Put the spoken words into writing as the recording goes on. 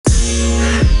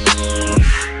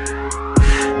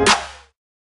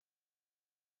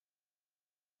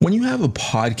When you have a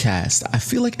podcast, I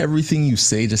feel like everything you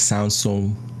say just sounds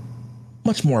so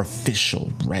much more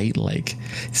official, right? Like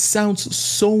it sounds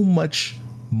so much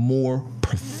more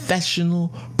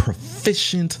professional,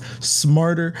 proficient,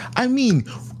 smarter. I mean,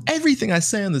 everything I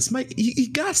say on this mic, he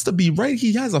got to be right.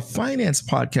 He has a finance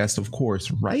podcast, of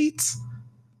course, right?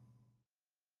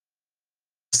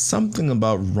 Something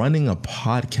about running a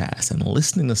podcast and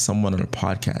listening to someone on a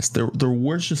podcast, their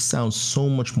words just sound so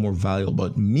much more valuable.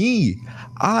 But me,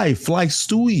 I, Fly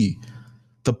Stewie,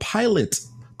 the pilot,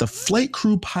 the flight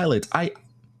crew pilot,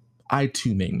 I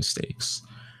too make mistakes.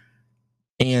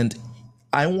 And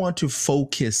I want to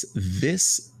focus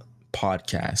this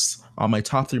podcast on my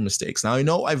top 3 mistakes. Now I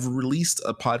know I've released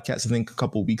a podcast, I think a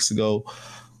couple weeks ago,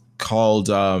 called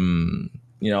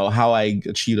how I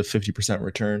achieved a 50%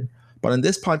 return. But on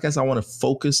this podcast, I want to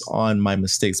focus on my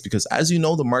mistakes because, as you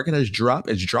know, the market has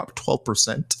dropped. It's dropped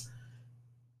 12%.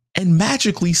 And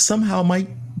magically, somehow my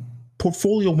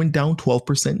portfolio went down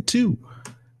 12% too,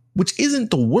 which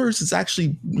isn't the worst. It's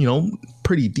actually,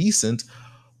 pretty decent.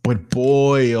 But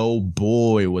boy, oh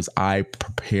boy, was I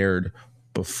prepared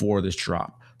before this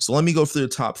drop. So let me go through the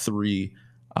top 3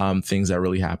 things that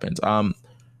really happened.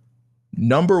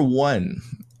 Number one,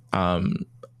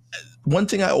 one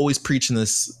thing I always preach in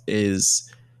this is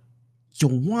you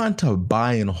want to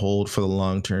buy and hold for the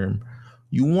long term.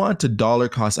 You want to dollar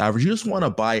cost average. You just want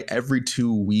to buy every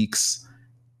 2 weeks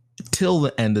till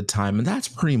the end of time. And that's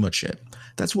pretty much it.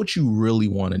 That's what you really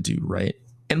want to do, right?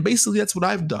 And basically, that's what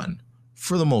I've done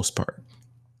for the most part.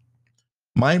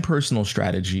 My personal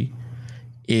strategy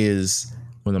is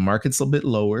when the market's a bit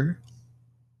lower,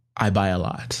 I buy a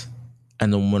lot.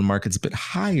 And then when the market's a bit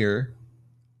higher,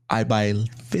 I buy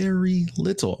very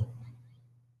little.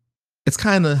 It's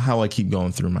kind of how I keep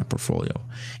going through my portfolio.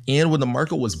 And when the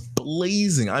market was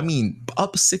blazing, I mean,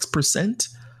 up 6%,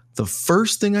 the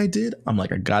first thing I did, I'm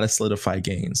like, I got to solidify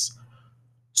gains.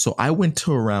 So I went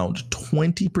to around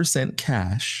 20%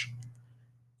 cash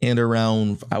and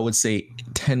around, I would say,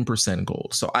 10%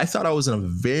 gold. So I thought I was in a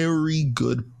very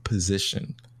good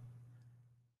position.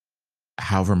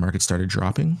 However, market started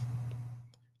dropping.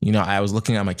 I was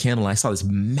looking at my candle and I saw this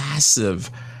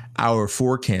massive hour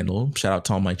 4 candle. Shout out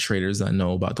to all my traders that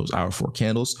know about those hour 4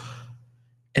 candles.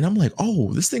 And I'm like,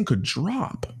 oh, this thing could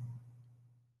drop.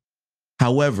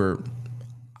 However,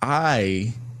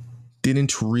 I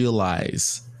didn't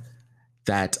realize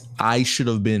that I should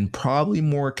have been probably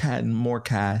more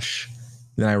cash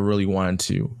than I really wanted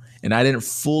to. And I didn't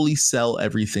fully sell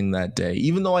everything that day.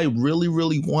 Even though I really,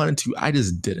 really wanted to, I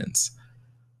just didn't.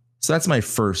 So that's my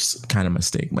first kind of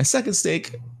mistake. My second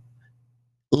mistake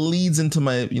leads into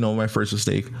my first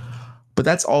mistake, but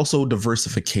that's also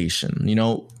diversification.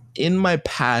 In my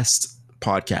past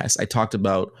podcast, I talked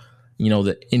about,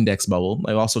 the index bubble.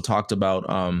 I also talked about,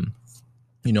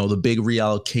 the big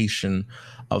reallocation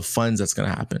of funds that's going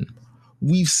to happen.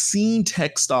 We've seen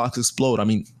tech stocks explode. I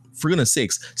mean, for goodness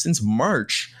sakes, since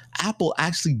March, Apple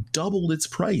actually doubled its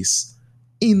price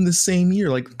in the same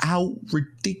year. Like, how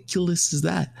ridiculous is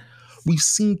that? We've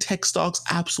seen tech stocks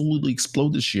absolutely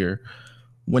explode this year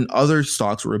when other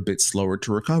stocks were a bit slower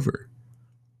to recover.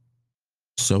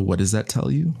 So what does that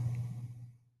tell you?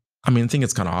 I mean, I think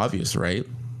it's kind of obvious, right?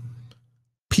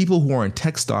 People who are in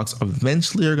tech stocks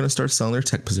eventually are going to start selling their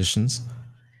tech positions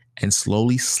and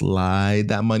slowly slide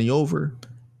that money over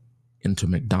into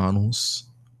McDonald's,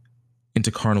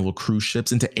 into Carnival cruise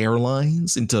ships, into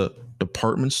airlines, into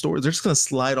department stores. They're just going to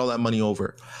slide all that money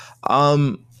over.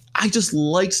 I just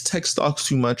liked tech stocks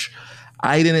too much.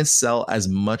 I didn't sell as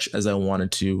much as I wanted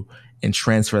to and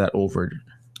transfer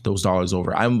those dollars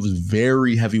over. I was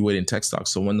very heavyweight in tech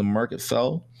stocks. So when the market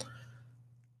fell,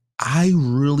 I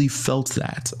really felt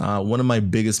that. One of my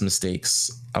biggest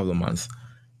mistakes of the month.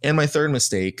 And my third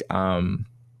mistake,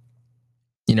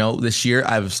 this year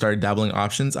I've started dabbling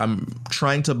options. I'm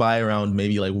trying to buy around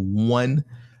maybe like 1,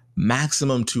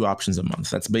 maximum 2 options a month.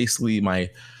 That's basically my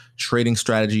trading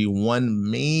strategy,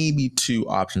 1, maybe 2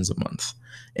 options a month.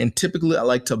 And typically I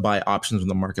like to buy options when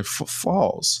the market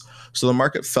falls. So the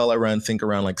market fell around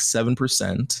like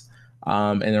 7%.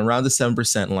 And around the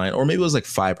 7% line, or maybe it was like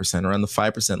 5%, around the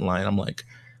 5% line, I'm like,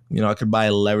 I could buy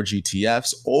leverage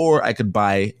ETFs or I could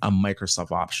buy a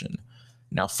Microsoft option.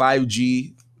 Now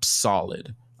 5G,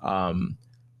 solid.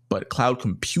 But cloud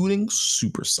computing,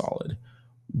 super solid.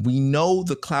 We know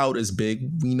the cloud is big.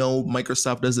 We know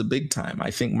Microsoft does it big time. I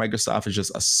think Microsoft is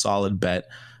just a solid bet.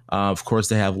 Of course,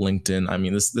 they have LinkedIn. I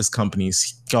mean, this company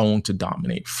is going to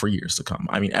dominate for years to come.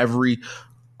 I mean, every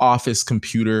office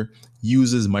computer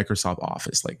uses Microsoft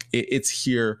Office. Like it's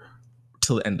here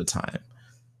till the end of time.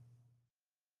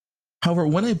 However,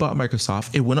 when I bought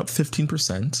Microsoft, it went up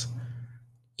 15%.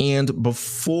 And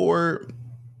before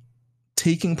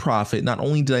taking profit, not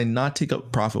only did I not take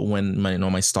up profit when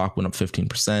my stock went up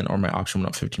 15% or my option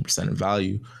went up 15% in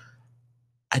value,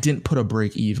 I didn't put a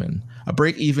break even. A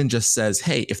break even just says,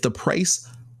 hey, if the price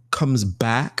comes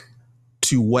back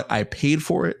to what I paid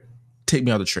for it, take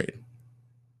me out of the trade.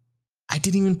 I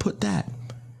didn't even put that.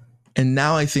 And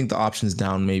now I think the option's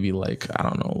down maybe like, I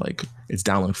don't know, like it's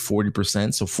down like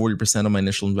 40%. So 40% of my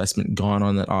initial investment gone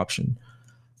on that option.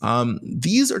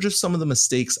 These are just some of the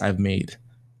mistakes I've made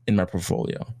in my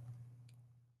portfolio.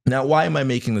 Now, why am I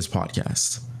making this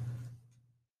podcast?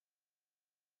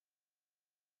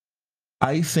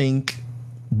 I think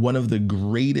one of the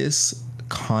greatest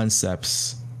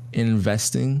concepts in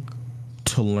investing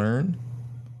to learn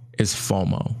is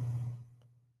FOMO.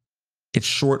 It's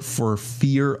short for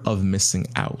fear of missing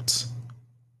out.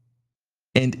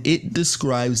 And it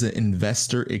describes the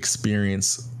investor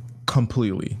experience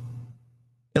completely.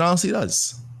 It honestly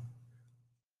does.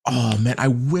 Oh man, I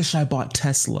wish I bought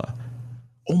Tesla.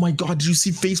 Oh my God, did you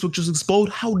see Facebook just explode?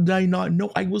 How did I not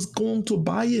know? I was going to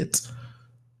buy it.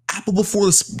 Apple before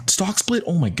the stock split?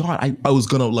 Oh my God, I was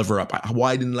going to lever up.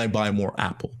 Why didn't I buy more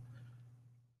Apple?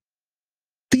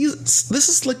 This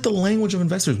is like the language of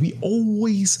investors. We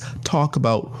always talk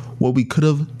about what we could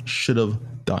have, should have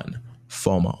done.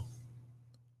 FOMO.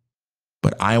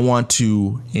 But I want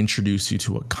to introduce you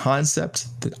to a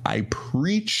concept that I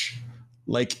preach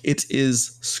like it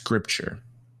is scripture.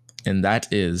 And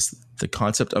that is the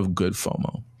concept of good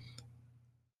FOMO.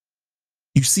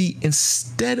 You see,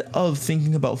 instead of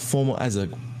thinking about FOMO as a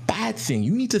bad thing,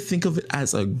 you need to think of it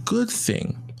as a good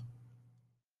thing.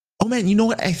 Oh man, you know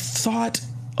what? I thought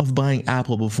of buying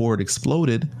Apple before it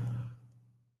exploded,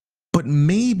 but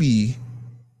maybe,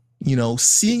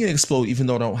 seeing it explode, even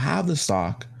though I don't have the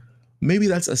stock, maybe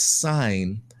that's a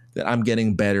sign that I'm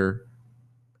getting better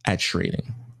at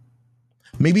trading.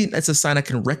 Maybe that's a sign I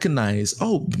can recognize,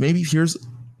 oh, maybe here's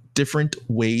different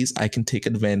ways I can take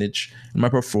advantage in my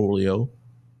portfolio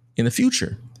in the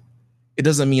future. It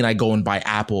doesn't mean I go and buy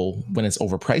Apple when it's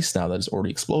overpriced now that it's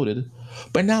already exploded.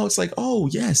 But now it's like, oh,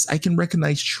 yes, I can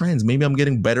recognize trends. Maybe I'm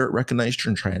getting better at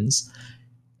recognizing trends.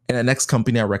 And the next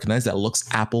company I recognize that looks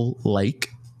Apple-like,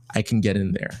 I can get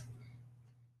in there.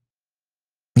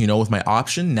 With my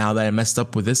option, now that I messed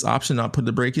up with this option, not put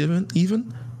the break even,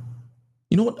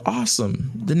 you know what?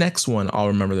 Awesome. The next one, I'll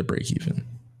remember the break even.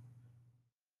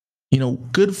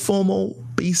 Good FOMO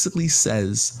basically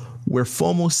says, where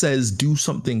FOMO says do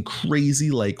something crazy,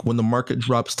 like when the market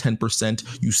drops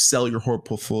 10%, you sell your whole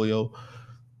portfolio.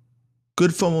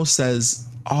 Good FOMO says,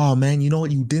 oh man, you know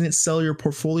what? You didn't sell your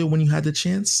portfolio when you had the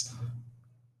chance.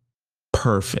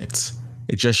 Perfect.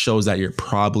 It just shows that you're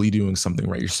probably doing something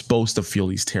right. You're supposed to feel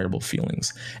these terrible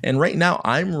feelings. And right now,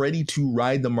 I'm ready to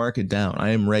ride the market down.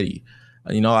 I am ready.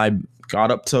 I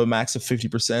got up to a max of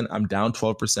 50%. I'm down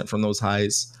 12% from those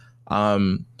highs.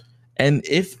 And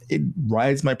if it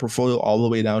rides my portfolio all the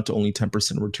way down to only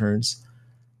 10% returns,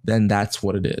 then that's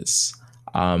what it is.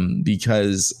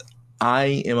 Because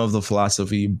I am of the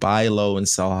philosophy, buy low and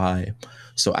sell high.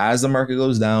 So as the market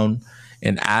goes down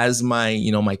and as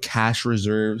my cash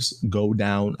reserves go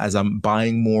down, as I'm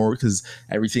buying more, because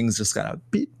everything's just got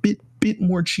a bit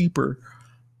more cheaper.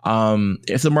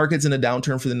 If the market's in a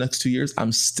downturn for the next 2 years,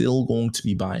 I'm still going to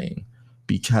be buying,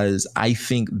 because I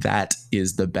think that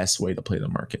is the best way to play the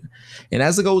market. And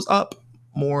as it goes up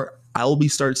more, I will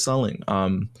start selling.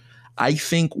 I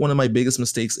think one of my biggest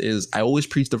mistakes is I always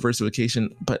preach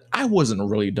diversification, but I wasn't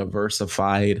really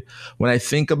diversified. When I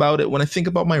think about it, when I think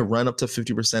about my run up to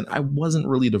 50%, I wasn't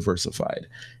really diversified.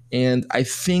 And I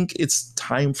think it's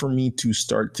time for me to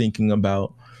start thinking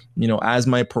about, as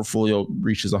my portfolio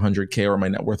reaches 100K or my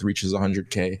net worth reaches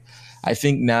 100K, I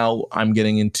think now I'm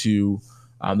getting into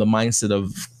the mindset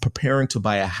of preparing to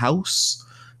buy a house,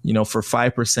 for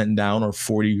 5% down or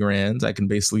 40 grand. I can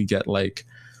basically get like,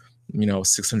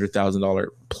 $600,000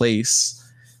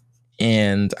 place.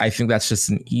 And I think that's just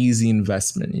an easy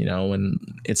investment, and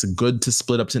it's good to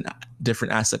split up to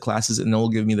different asset classes, and it will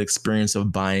give me the experience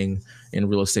of buying in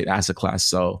real estate asset class.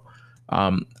 So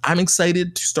I'm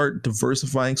excited to start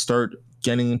diversifying, start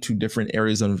getting into different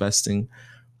areas of investing.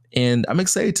 And I'm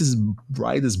excited to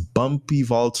ride this bumpy,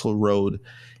 volatile road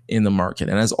in the market.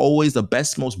 And as always, the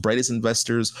best, most brightest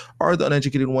investors are the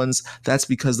uneducated ones. That's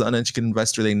because the uneducated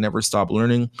investor, they never stop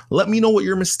learning. Let me know what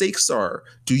your mistakes are.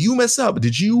 Do you mess up?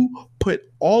 Did you put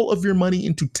all of your money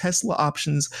into Tesla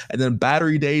options and then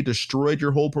Battery Day destroyed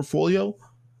your whole portfolio?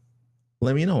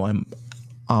 Let me know. I'm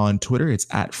on Twitter. It's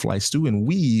 @FlyStew, and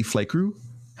we, Flight Crew,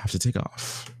 have to take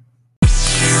off.